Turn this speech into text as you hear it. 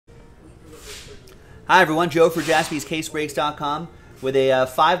Hi everyone, Joe for JaspysCaseBreaks.com with a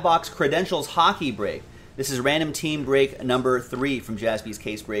 5-box Credentials hockey break. This is random team break number 3 from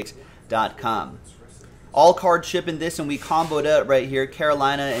JaspysCaseBreaks.com. All cards ship in this, and we comboed up right here.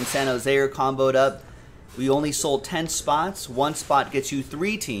 Carolina and San Jose are comboed up. We only sold 10 spots. One spot gets you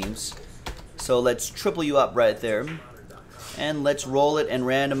 3 teams. So let's triple you up right there. And let's roll it and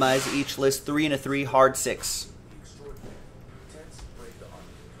randomize each list 3 and a 3, hard 6.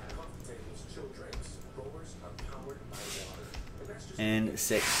 And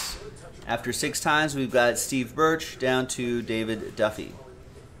 6. After 6 times, we've got Steve Birch down to David Duffy.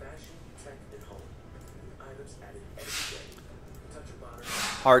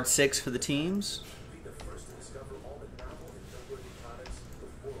 Hard 6 for the teams.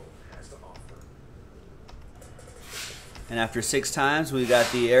 And after 6 times, we've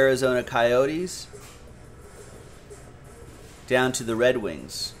got the Arizona Coyotes down to the Red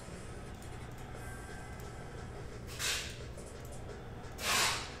Wings.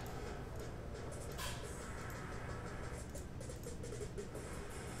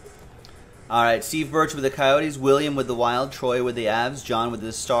 All right, Steve Birch with the Coyotes, William with the Wild, Troy with the Avs, John with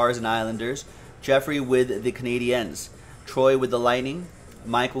the Stars and Islanders, Jeffrey with the Canadiens, Troy with the Lightning,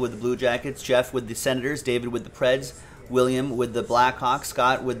 Michael with the Blue Jackets, Jeff with the Senators, David with the Preds, William with the Blackhawks,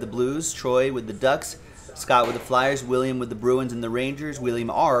 Scott with the Blues, Troy with the Ducks, Scott with the Flyers, William with the Bruins and the Rangers, William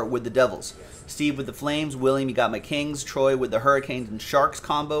R. with the Devils, Steve with the Flames, William, you got my Kings, Troy with the Hurricanes and Sharks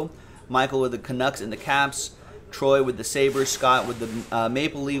combo, Michael with the Canucks and the Caps, Troy with the Sabres, Scott with the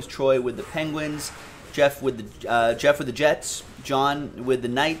Maple Leafs, Troy with the Penguins, Jeff with the Jets, John with the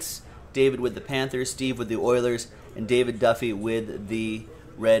Knights, David with the Panthers, Steve with the Oilers, and David Duffy with the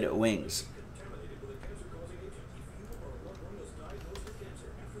Red Wings.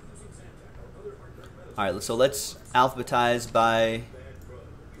 All right, so let's alphabetize by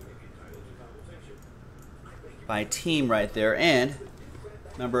team right there. And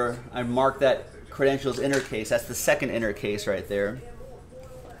remember, I marked that Credentials inner case. That's the second inner case right there.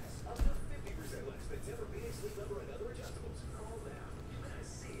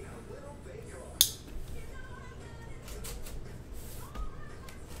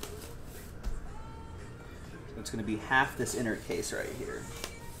 So it's going to be half this inner case right here.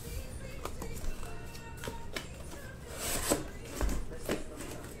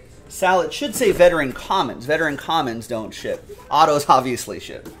 Sal, it should say Veteran Commons. Veteran Commons don't ship. Autos obviously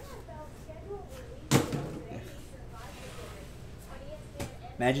ship.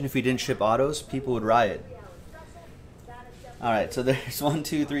 Imagine if we didn't ship autos, people would riot. All right, so there's 1,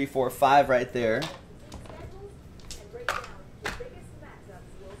 2, 3, 4, 5 right there.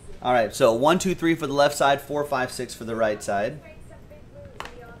 All right, so 1, 2, 3 for the left side, 4, 5, 6 for the right side.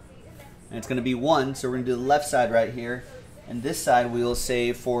 And it's going to be 1, so we're going to do the left side right here. And this side we'll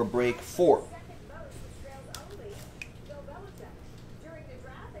save for break 4.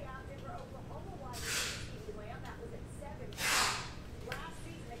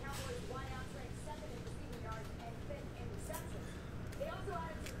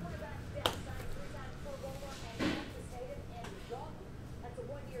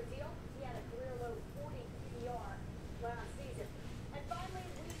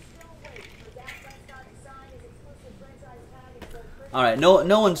 All right,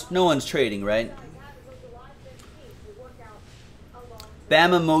 no one's trading, right?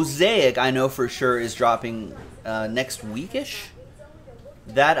 Bama Mosaic, I know for sure, is dropping next weekish.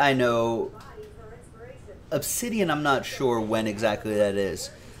 That I know. Obsidian, I'm not sure when exactly that is.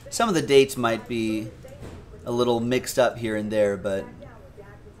 Some of the dates might be a little mixed up here and there, but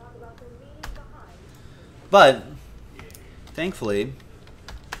thankfully,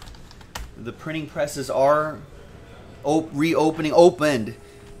 the printing presses are opened,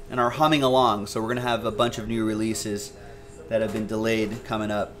 and are humming along. So we're going to have a bunch of new releases that have been delayed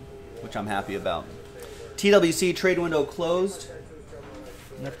coming up, which I'm happy about. TWC trade window closed.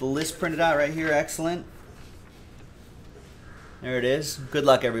 Got the list printed out right here. Excellent. There it is. Good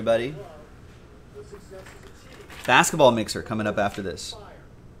luck, everybody. Basketball mixer coming up after this.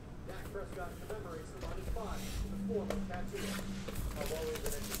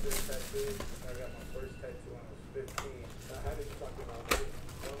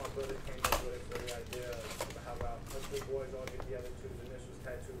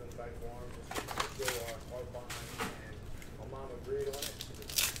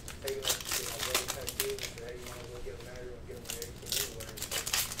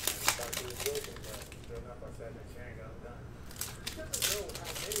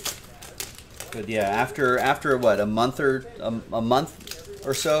 Good, yeah. After what, a month or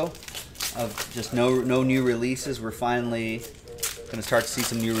so of just no new releases, we're finally Gonna start to see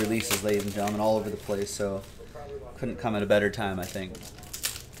some new releases, ladies and gentlemen, all over the place. So couldn't come at a better time, I think.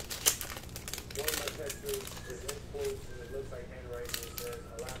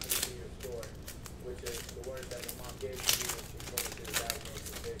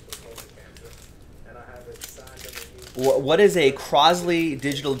 What is a Crosley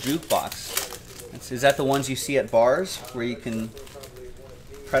digital jukebox? Is that the ones you see at bars where you can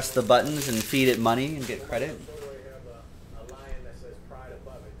press the buttons and feed it money and get credit?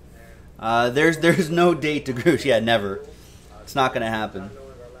 There's no date to Groosh. Yeah, never. It's not going to happen.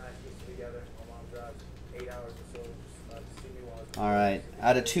 All right.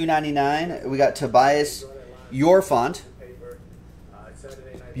 Out of $2.99, we got Tobias Bjornfot.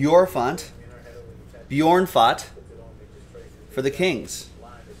 Bjornfot for the Kings.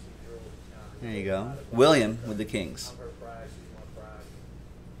 There you go. William with the Kings.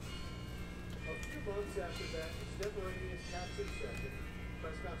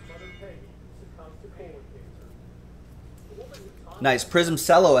 Nice. Prism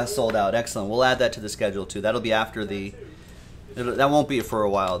Cello has sold out. Excellent. We'll add that to the schedule too. That'll be after the... That won't be for a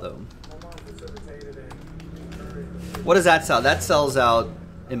while though. What does that sell? That sells out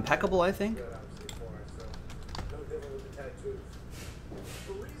impeccable, I think.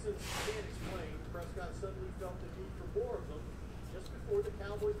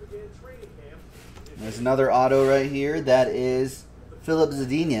 There's another auto right here. That is Philip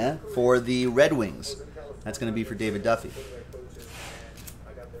Zadina for the Red Wings. That's going to be for David Duffy.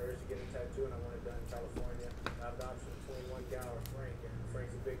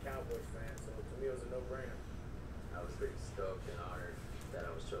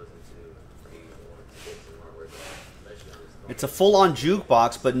 It's a full-on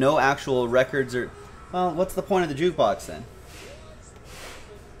jukebox, but no actual records or... Well, what's the point of the jukebox then?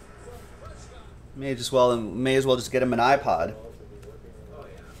 May as well just get him an iPod.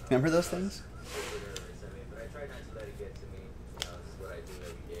 Remember those things?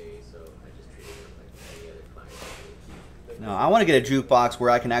 No, I want to get a jukebox where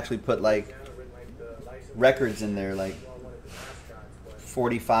I can actually put like records in there, like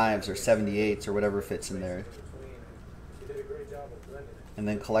 45s or 78s or whatever fits in there, and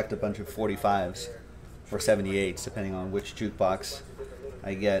then collect a bunch of 45s or 78s depending on which jukebox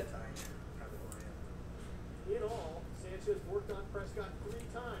I get. In all, Sanchez worked on Prescott 3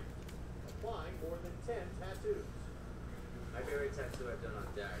 times, applying more than 10 tattoos. My favorite tattoo I've done on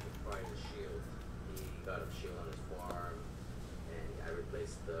Dak is probably the shield. He got a shield on his forearm, and I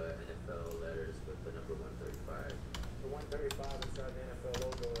replaced the NFL letters with the number 135. The 135 inside the NFL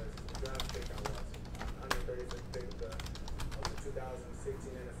logo is the draft pick I was. 135th pick of the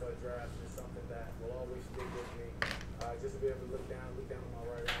 2016 NFL draft is something that will always stick with me. Just to be able to look down on my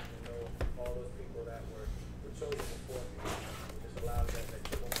right arm and know all those people that were chosen before me. It just allows that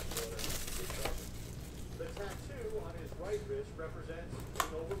chip on my shoulder to get started. The tattoo on his right wrist represents an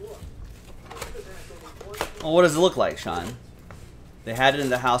overlook. Well, what does it look like, Sean? They had it in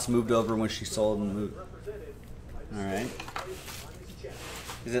the house, moved over when she sold and moved. All right.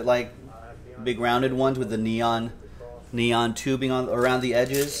 Is it like big rounded ones with the neon tubing on around the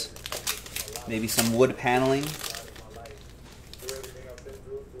edges? Maybe some wood paneling.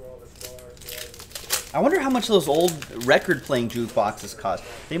 I wonder how much those old record-playing jukeboxes cost.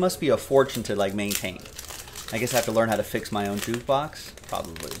 They must be a fortune to like maintain. I guess I have to learn how to fix my own jukebox,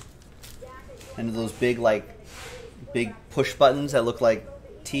 probably. And those big push buttons that look like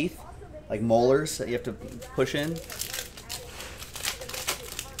teeth, like molars that you have to push in.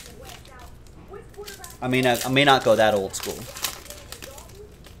 I may not go that old school.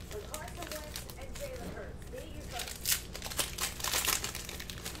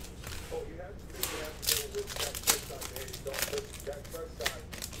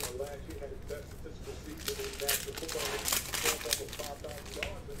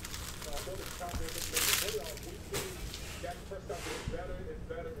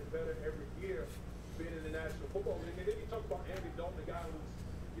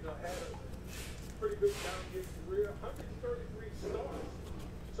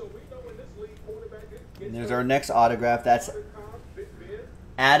 And there's our next autograph. That's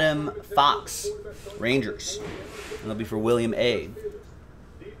Adam Fox, Rangers. And it'll be for William A.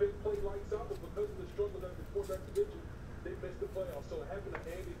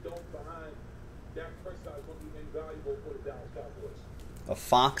 A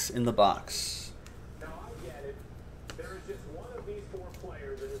fox in the box. Now I get it. There is just one of these 4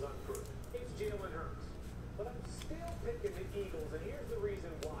 players that is unproven. It's Jalen Hurts. But I'm still picking the Eagles, and here's the reason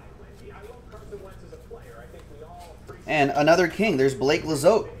why, Wendy. I love Carson Wentz as a player. I think we all appreciate. And another King. There's Blake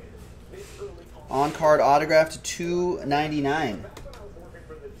Lizotte. On-card autograph to $2.99.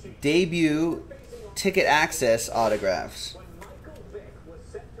 debut ticket access autographs. When Michael Vick was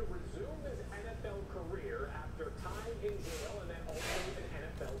set to resume his NFL career after time in jail and then also an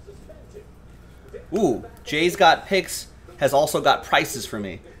NFL suspension. Ooh, Jay's Got Picks has also got prices for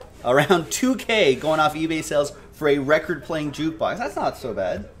me. Around $2K going off eBay sales for a record-playing jukebox. That's not so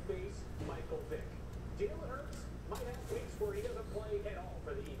bad.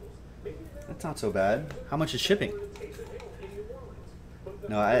 That's not so bad. How much is shipping?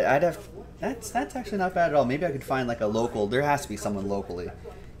 No, I'd have. That's actually not bad at all. Maybe I could find like a local. There has to be someone locally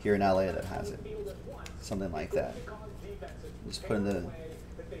here in LA that has it. Something like that. Just put in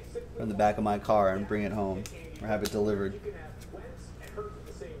the back of my car and bring it home, or have it delivered.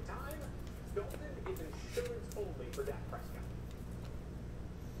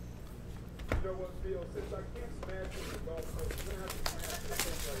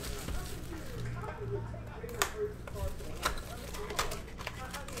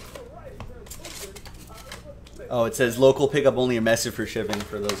 Oh, it says local pickup only or message for shipping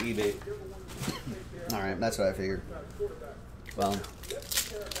for those eBay. Alright, that's what I figured. Well.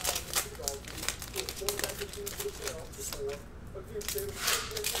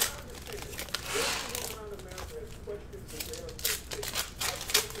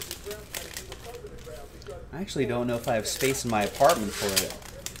 I actually don't know if I have space in my apartment for it.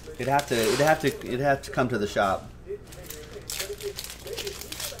 It'd have to come to the shop.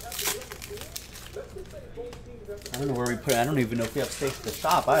 I don't know where we put it. I don't even know if we have space at the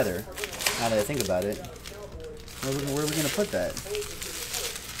shop either. Now that I think about it, where are we gonna put that?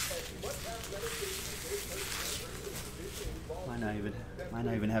 Might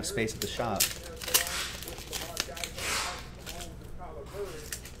not even have space at the shop.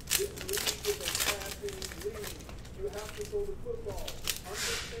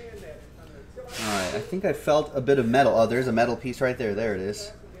 Alright, I think I felt a bit of metal. Oh, there's a metal piece right there. There it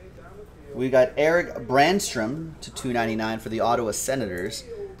is. We got Eric Brandstrom to $2.99 for the Ottawa Senators.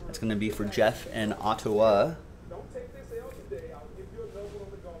 That's going to be for Jeff and Ottawa.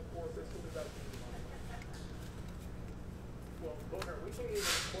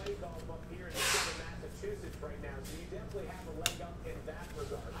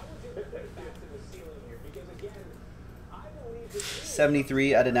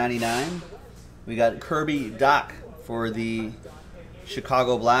 $73 out of $99. We got Kirby Doc for the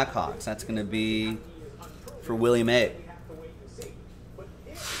Chicago Blackhawks. That's going to be for William A.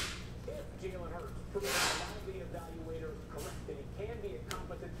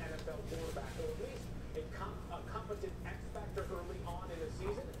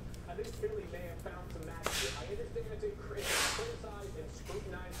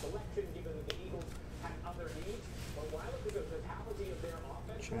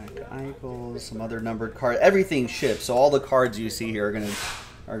 Jack Eichel, some other numbered card. Everything ships, so all the cards you see here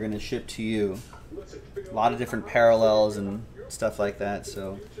are gonna ship to you. A lot of different parallels and stuff like that.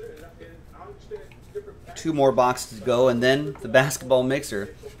 So 2 more boxes to go, and then the basketball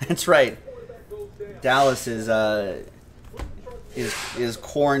mixer. That's right. Dallas is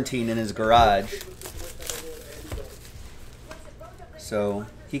quarantined in his garage, so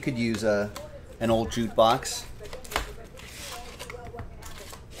he could use an old jukebox.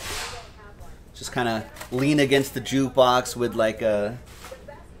 Just kind of lean against the jukebox with like a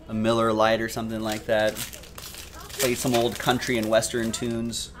Miller Lite or something like that. Play some old country and western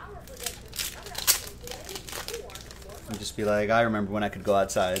tunes. And just be like, I remember when I could go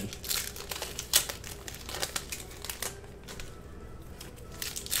outside.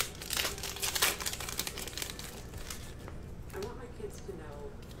 I want my kids to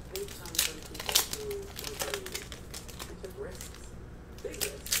know they come from people who took risks, big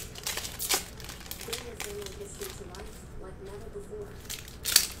risks. Bringing a family history to life like never before.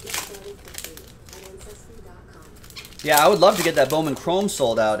 Get started for free at Ancestry.com. Yeah, I would love to get that Bowman Chrome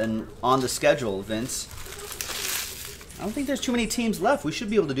sold out and on the schedule, Vince. I don't think there's too many teams left. We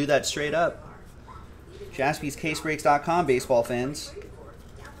should be able to do that straight up. JaspysCaseBreaks.com, baseball fans.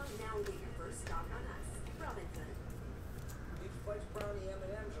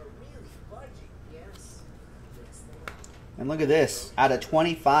 And look at this. Out of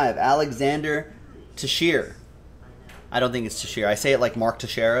 25, Alexander Teixeira. I don't think it's Teixeira. I say it like Mark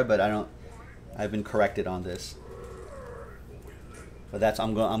Teixeira, but I've been corrected on this. But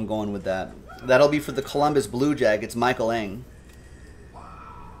I'm going with that. That'll be for the Columbus Blue Jackets, Michael Eng.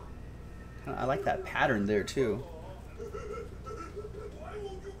 I like that pattern there too.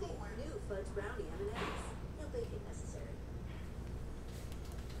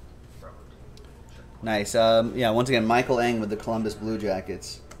 Nice. Yeah, once again, Michael Eng with the Columbus Blue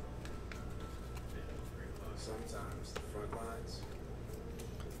Jackets. Sometimes the front lines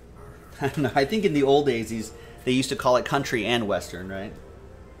I don't know. I think in the old days they used to call it country and western, right?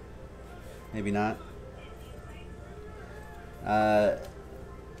 Maybe not.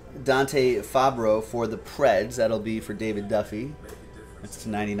 Dante Fabro for the Preds. That'll be for David Duffy. That's to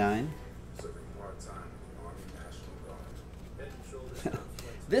 99.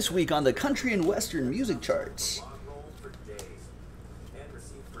 This week on the country and western music charts.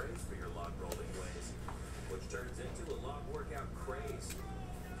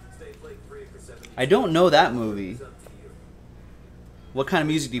 I don't know that movie. What kind of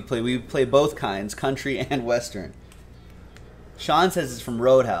music do you play? We play both kinds, country and western. Sean says it's from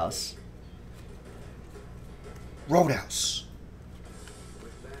Roadhouse. Roadhouse.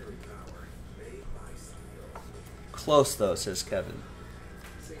 Close though, says Kevin.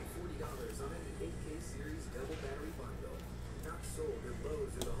 Save $40 on an 8K series double battery bundle. Not sold at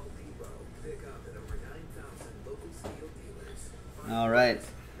Lowe's or the Home Depot. Pick up at over 9,000 local steel dealers. All right.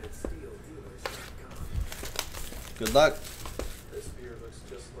 At steeldealers.com. Good luck. This beer looks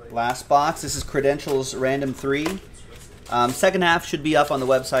just like Last box. This is Credentials Random 3. Second half should be up on the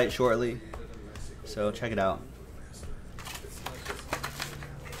website shortly, so check it out.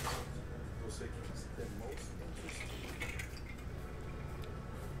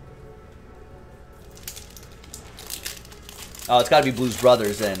 Oh, it's got to be Blues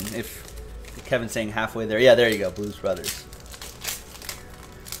Brothers then. If Kevin's saying halfway there, yeah, there you go, Blues Brothers.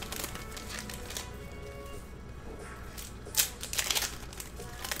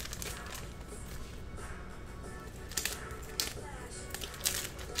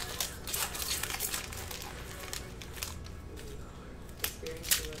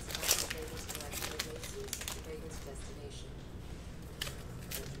 Experience the most awesome fragrance collection at Macy's, Fragrance Destination.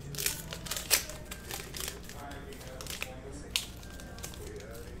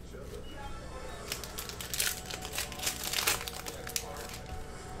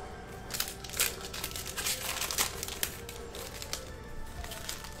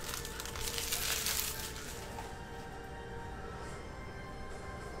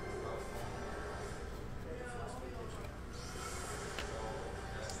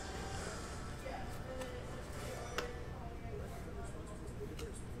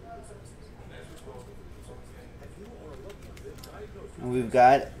 And we've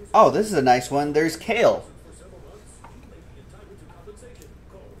got, oh, this is a nice one. There's Kale.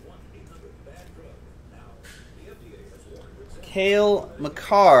 Kale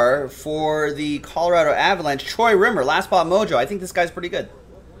McCarr for the Colorado Avalanche. Troy Rimmer, Last Spot Mojo. I think this guy's pretty good.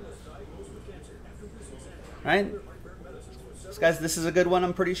 Right? This is a good one,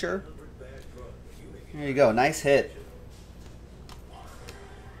 I'm pretty sure. There you go. Nice hit.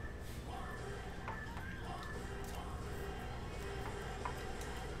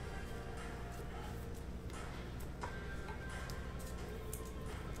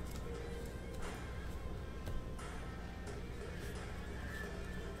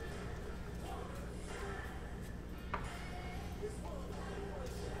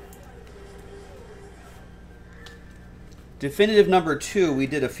 Definitive number 2 we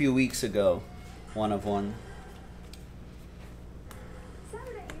did a few weeks ago. 1 of 1.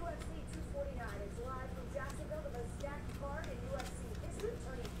 Saturday, UFC 249 is live from Jacksonville, the most stacked card in UFC history.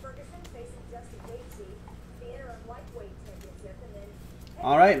 Tony Ferguson facing Justin Gaethje, the interim lightweight championship, and then...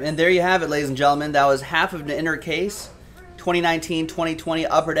 All right, and there you have it, ladies and gentlemen. That was half of the inner case, 2019-2020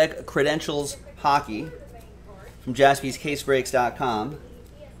 Upper Deck Credentials Hockey from JaspysCaseBreaks.com.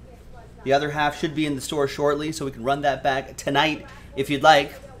 The other half should be in the store shortly, so we can run that back tonight if you'd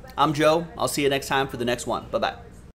like. I'm Joe. I'll see you next time for the next one. Bye-bye.